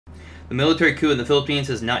The military coup in the Philippines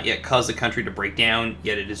has not yet caused the country to break down,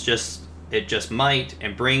 yet it just might,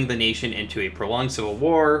 and bring the nation into a prolonged civil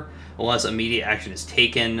war unless immediate action is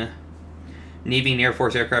taken. Navy and Air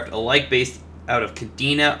Force aircraft alike based out of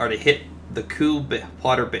Kadena are to hit the coup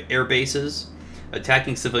plotter air bases.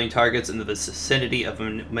 Attacking civilian targets in the vicinity of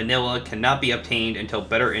Manila cannot be obtained until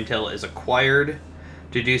better intel is acquired.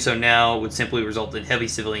 To do so now would simply result in heavy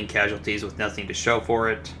civilian casualties with nothing to show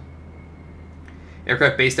for it.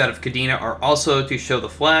 Aircraft based out of Kadena are also to show the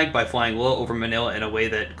flag by flying low over Manila in a way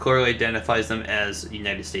that clearly identifies them as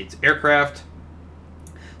United States aircraft,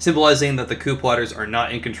 symbolizing that the coup plotters are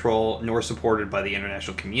not in control nor supported by the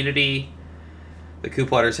international community. The coup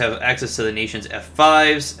plotters have access to the nation's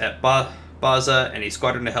F-5s at Baza and a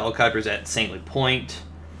squadron of helicopters at Sangley Point.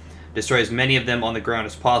 Destroy as many of them on the ground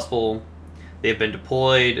as possible. They have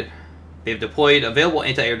deployed available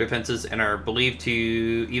anti-air defenses and are believed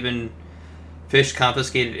to even fish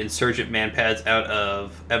confiscated insurgent manpads out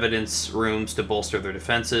of evidence rooms to bolster their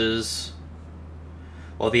defenses.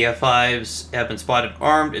 While the F-5s have been spotted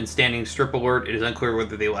armed and standing strip alert, it is unclear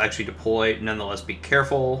whether they will actually deploy. Nonetheless, be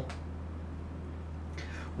careful.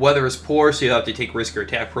 Weather is poor, so you'll have to take riskier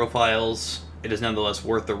attack profiles. It is nonetheless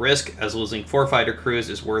worth the risk, as losing 4 fighter crews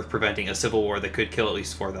is worth preventing a civil war that could kill at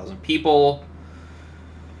least 4,000 people.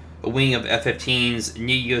 A wing of F-15s,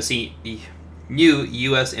 new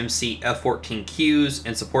USMC F-14 Qs,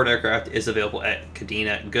 and support aircraft is available at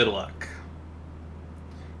Kadena. Good luck.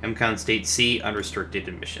 MCON State C, unrestricted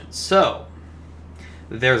admission. So,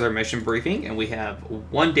 there's our mission briefing, and we have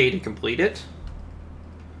 1 day to complete it.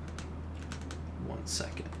 1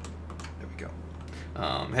 second. There we go.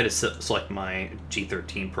 I had to select my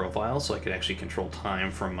G13 profile so I could actually control time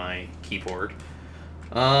from my keyboard.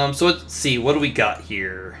 So let's see, what do we got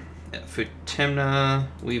here? At Futemna,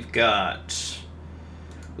 we've got,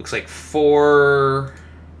 looks like 4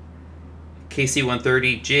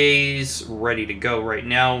 KC-130Js ready to go right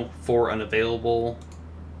now, 4 unavailable,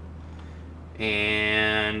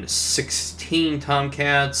 and 16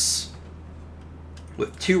 Tomcats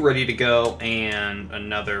with 2 ready to go, and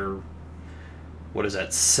another, what is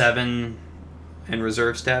that, 7 in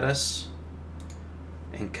reserve status.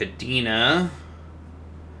 And Kadena,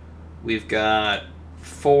 we've got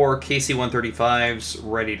 4 KC-135s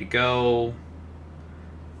ready to go.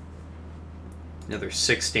 Another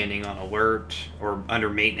 6 standing on alert or under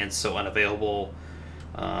maintenance, so unavailable.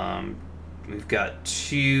 We've got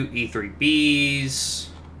 2 E-3Bs,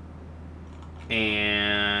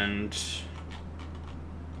 and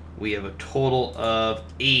we have a total of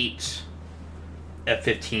 8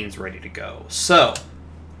 F-15s ready to go. So,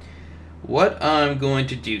 what I'm going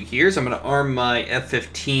to do here is I'm going to arm my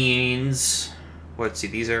F-15s. Let's see,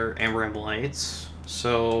 these are Amber lights.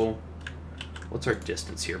 So, what's our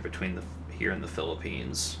distance here between here and the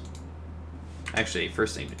Philippines? Actually,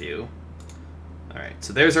 first thing to do. Alright,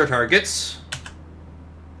 so there's our targets.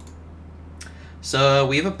 So,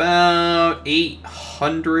 we have about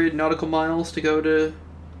 800 nautical miles to go to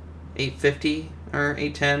 850 or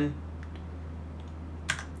 810.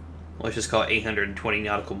 Let's just call it 820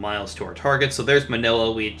 nautical miles to our target. So there's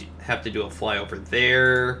Manila. We have to do a flyover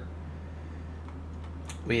there.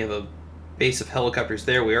 We have a base of helicopters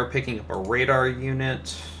there. We are picking up a radar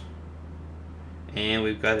unit. And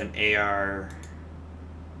we've got an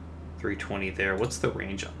AR-320 there. What's the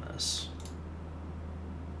range on this?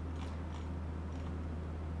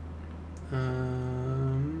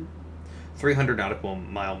 300 nautical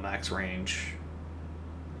mile max range.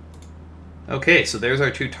 Okay, so there's our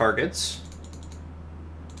 2 targets.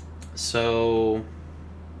 So,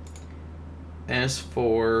 as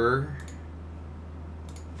for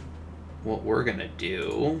what we're going to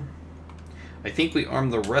do, I think we arm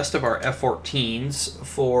the rest of our F-14s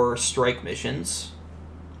for strike missions.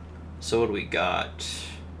 So what do we got?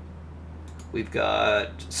 We've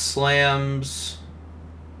got SLAMs,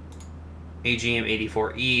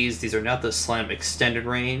 AGM-84Es. These are not the SLAM extended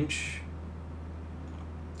range.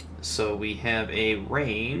 So we have a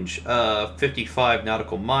range of 55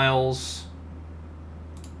 nautical miles.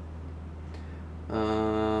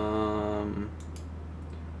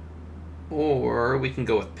 Or we can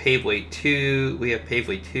go with paveway 2. We have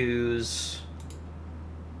paveway 2s.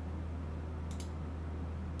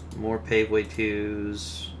 More paveway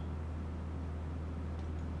 2s.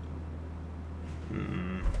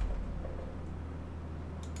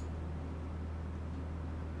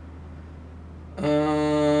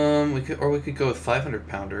 We could go with 500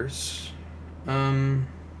 pounders. Or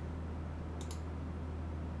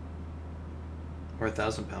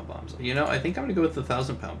 1,000-pound bombs. You know, I think I'm gonna go with the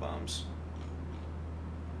 1,000-pound bombs.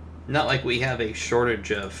 Not like we have a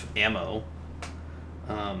shortage of ammo.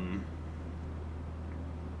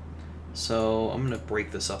 So I'm going to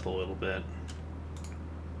break this up a little bit.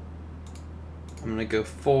 I'm going to go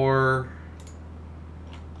 4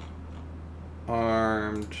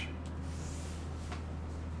 armed.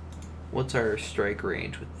 What's our strike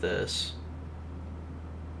range with this?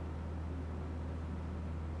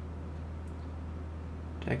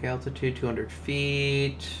 Attack altitude 200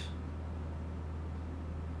 feet.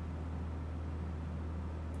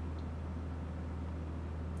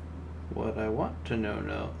 What I want to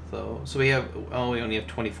know though, so we have, we only have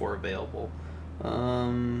 24 available.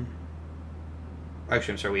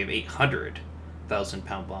 Actually, I'm sorry, we have 800,000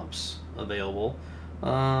 pound bombs available.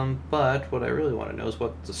 But what I really want to know is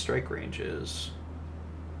what the strike range is.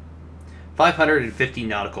 550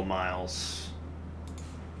 nautical miles.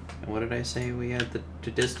 And what did I say we had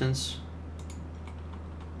the distance?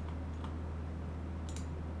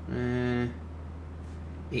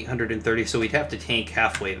 830, so we'd have to tank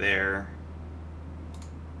halfway there.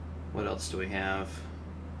 What else do we have?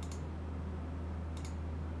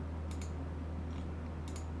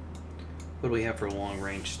 What do we have for long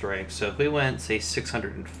range strikes? So if we went, say,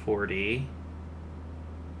 640.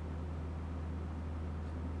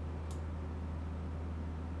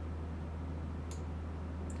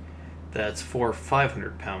 That's 4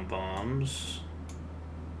 500-pound bombs.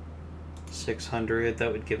 600,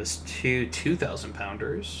 that would give us 2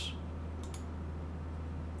 2,000-pounders.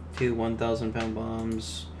 2 1,000-pound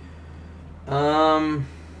bombs. 4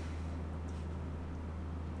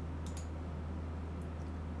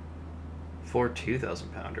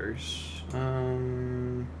 2,000-pounders.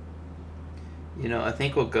 You know, I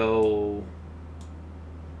think we'll go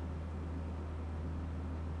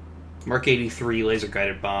Mark 83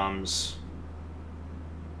 laser-guided bombs.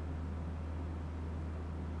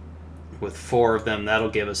 With 4 of them, that'll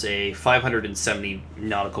give us a 570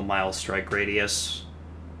 nautical mile strike radius.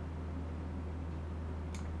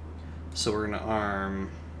 So we're going to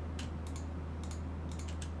arm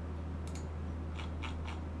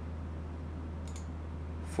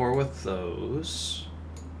four with those.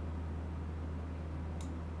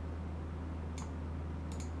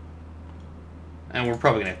 And we're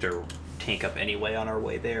probably going to have to tank up anyway on our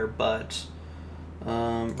way there, but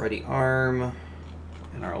ready arm.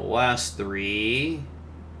 And our last 3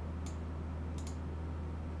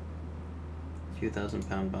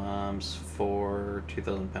 2,000-pound bombs, 4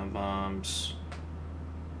 2,000-pound bombs.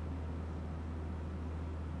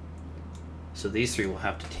 So these 3 will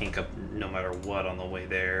have to tank up no matter what on the way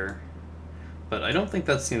there. But I don't think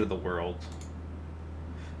that's the end of the world.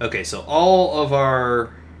 Okay, so all of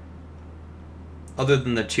our, other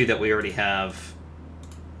than the 2 that we already have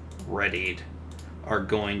readied, are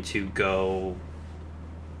going to go.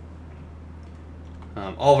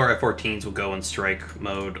 All of our F-14s will go in strike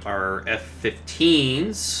mode. Our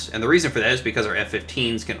F-15s, and the reason for that is because our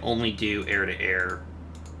F-15s can only do air-to-air.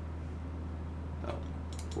 Oh,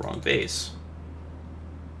 wrong base.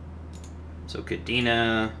 So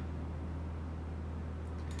Kadena.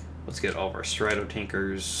 Let's get all of our Strato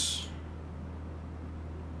tankers.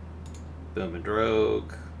 Boom and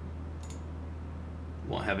Drogue.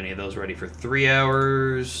 Won't have any of those ready for 3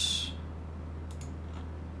 hours.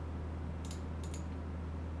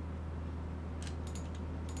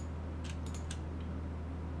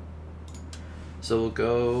 So we'll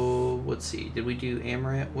go, let's see, did we do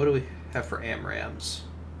AMRAM? What do we have for AMRAMs?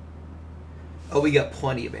 Oh, we got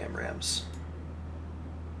plenty of AMRAMs.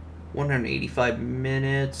 185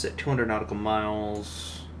 minutes at 200 nautical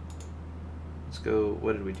miles. Let's go,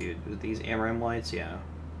 what did we do? These AMRAM lights? Yeah.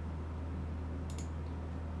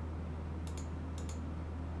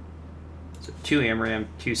 So 2 AMRAM,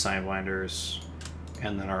 2 Sidewinders,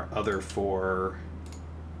 and then our other 4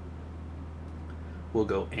 we'll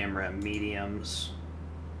go AMRAM mediums.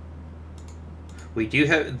 We do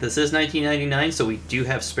have, this is 1999, so we do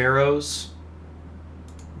have Sparrows,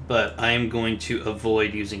 but I'm going to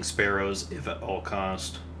avoid using Sparrows if at all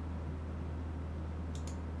cost.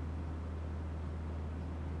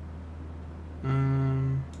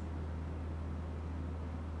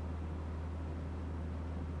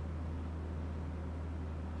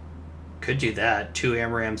 Could do that. 2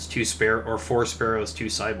 AMRAMs, 2 Sparrows, or 4 Sparrows, 2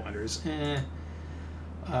 Sidewinders.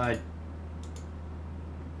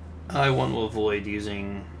 I want to avoid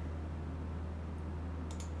using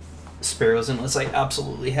Sparrows unless I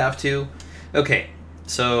absolutely have to. Okay,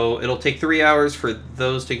 so it'll take 3 hours for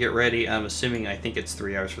those to get ready. I'm assuming, I think it's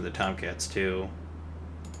 3 hours for the Tomcats too.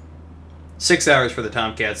 6 hours for the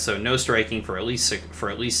Tomcats, so no striking for at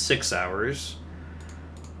least 6 hours.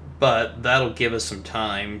 But that'll give us some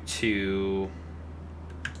time to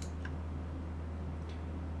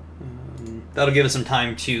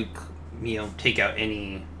take out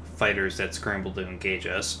any fighters that scramble to engage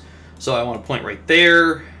us. So I want to point right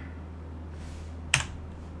there.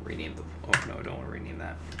 Rename the... Oh, no, I don't want to rename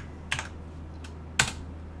that.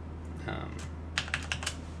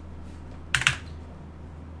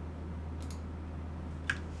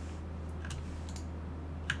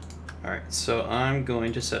 Alright, so I'm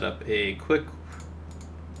going to set up a quick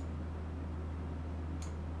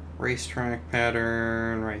racetrack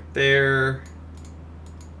pattern right there.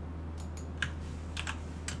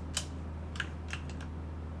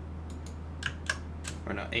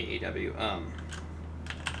 Or not, AAW.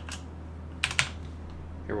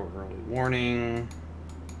 Here we're early warning.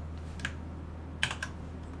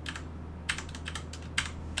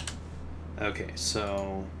 Okay,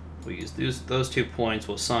 so we use those 2 points.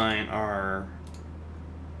 We'll assign our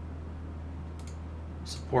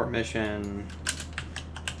support mission.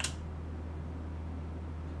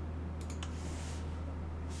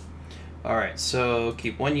 Alright, so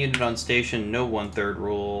keep 1 unit on station, no 1/3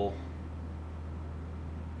 rule.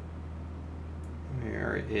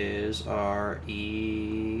 Where is our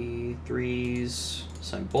E3s?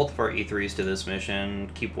 Assign both of our E3s to this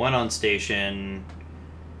mission. Keep 1 on station.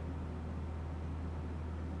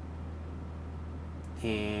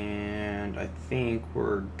 And I think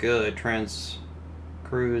we're good.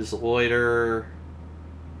 Cruise, loiter.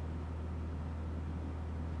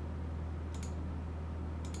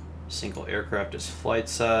 Single aircraft is flight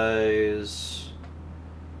size.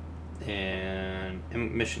 And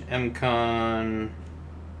mission MCON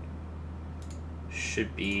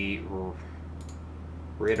should be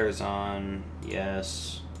radars on,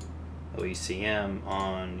 yes. OECM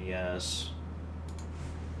on, yes.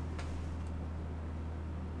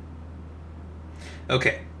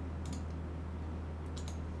 Okay.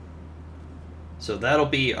 So that'll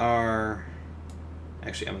be our...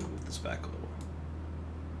 Actually, I'm going to move this back a little.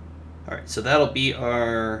 Alright, so that'll be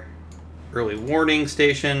our early warning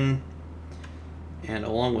station. And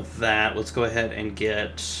along with that, let's go ahead and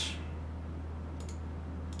get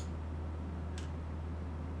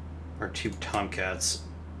our 2 Tomcats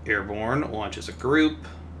airborne. Launch as a group.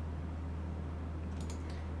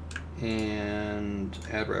 And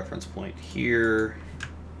add reference point here.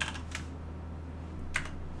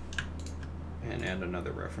 And add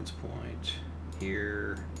another reference point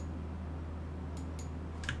here.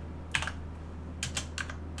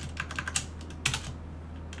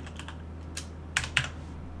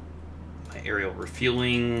 My aerial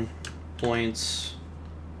refueling points.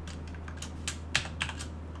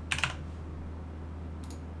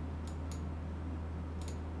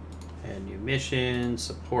 And new mission,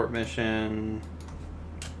 support mission,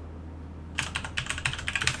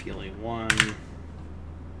 refueling 1.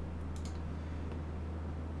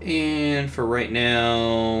 And for right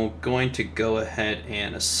now, going to go ahead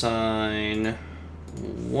and assign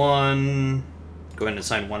 1. Go ahead and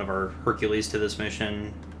assign 1 of our Hercules to this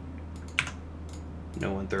mission.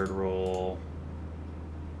 No 1/3 rule.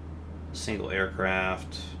 Single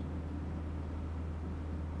aircraft.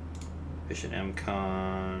 Mission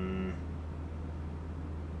MCON.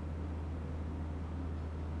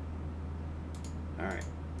 Alright.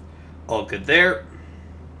 All good there.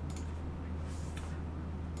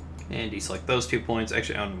 And deselect those 2 points.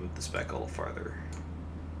 Actually, I'm going to move this back a little farther.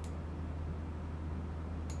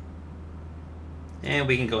 And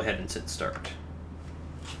we can go ahead and hit start.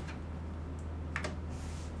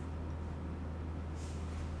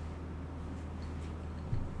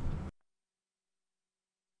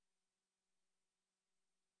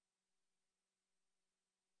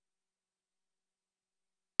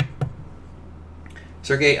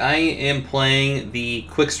 Sergey, I am playing the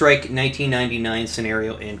Quick Strike 1999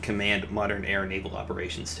 scenario in Command Modern Air Naval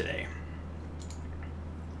Operations today.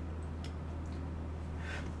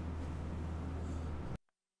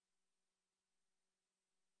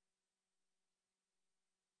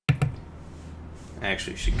 I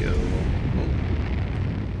actually should go...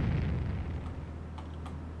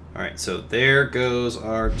 Alright, so there goes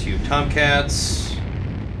our 2 Tomcats.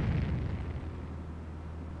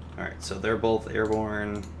 Alright, so they're both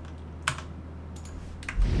airborne.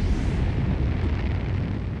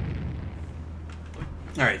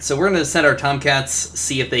 Alright, so we're going to send our Tomcats,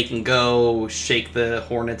 see if they can go shake the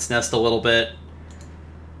hornet's nest a little bit.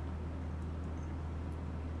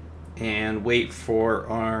 And wait for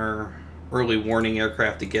our early warning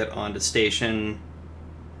aircraft to get onto station.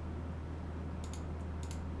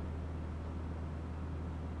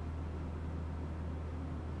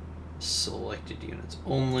 Selected units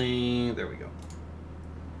only. There we go.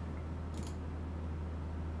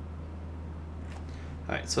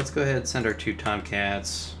 Alright, so let's go ahead and send our 2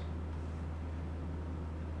 Tomcats.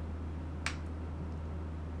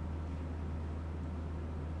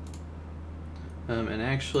 And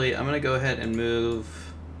actually, I'm going to go ahead and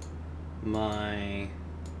move my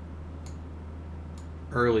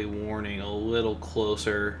early warning a little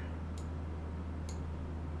closer.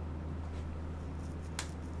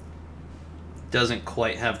 Doesn't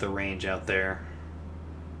quite have the range out there.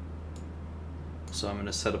 So I'm going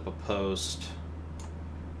to set up a post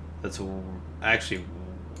that's actually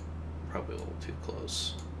probably a little too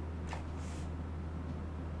close.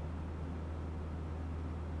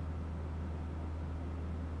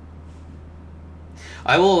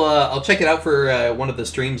 I'll check it out for one of the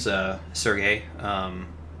streams, Sergey.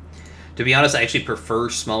 To be honest, I actually prefer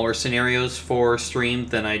smaller scenarios for stream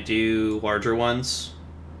than I do larger ones.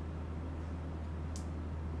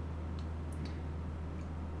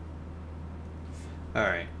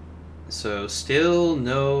 Alright, so still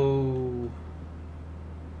no...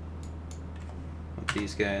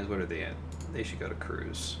 These guys, what are they at? They should go to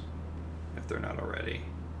cruise, if they're not already.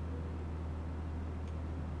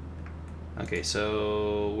 Okay,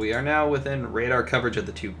 so we are now within radar coverage of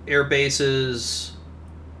the 2 air bases.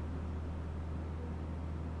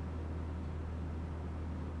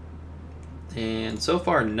 And so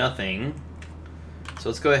far, nothing. So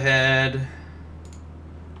let's go ahead.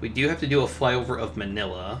 We do have to do a flyover of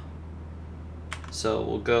Manila. So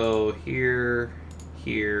we'll go here,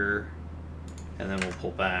 here, and then we'll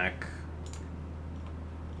pull back.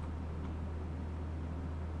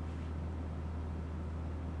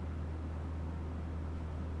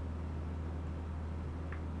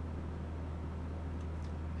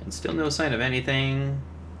 And still no sign of anything.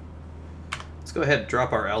 Let's go ahead and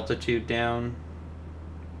drop our altitude down.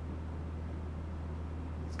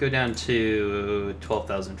 Let's go down to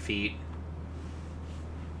 12,000 feet.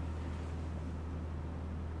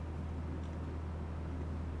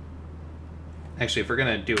 Actually, if we're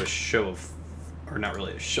going to do a show of, or not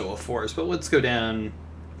really a show of force, but let's go down,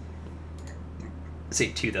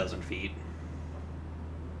 say 2,000 feet.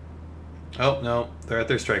 Oh, no, they're at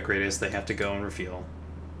their strike radius. They have to go and refuel.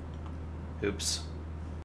 Oops.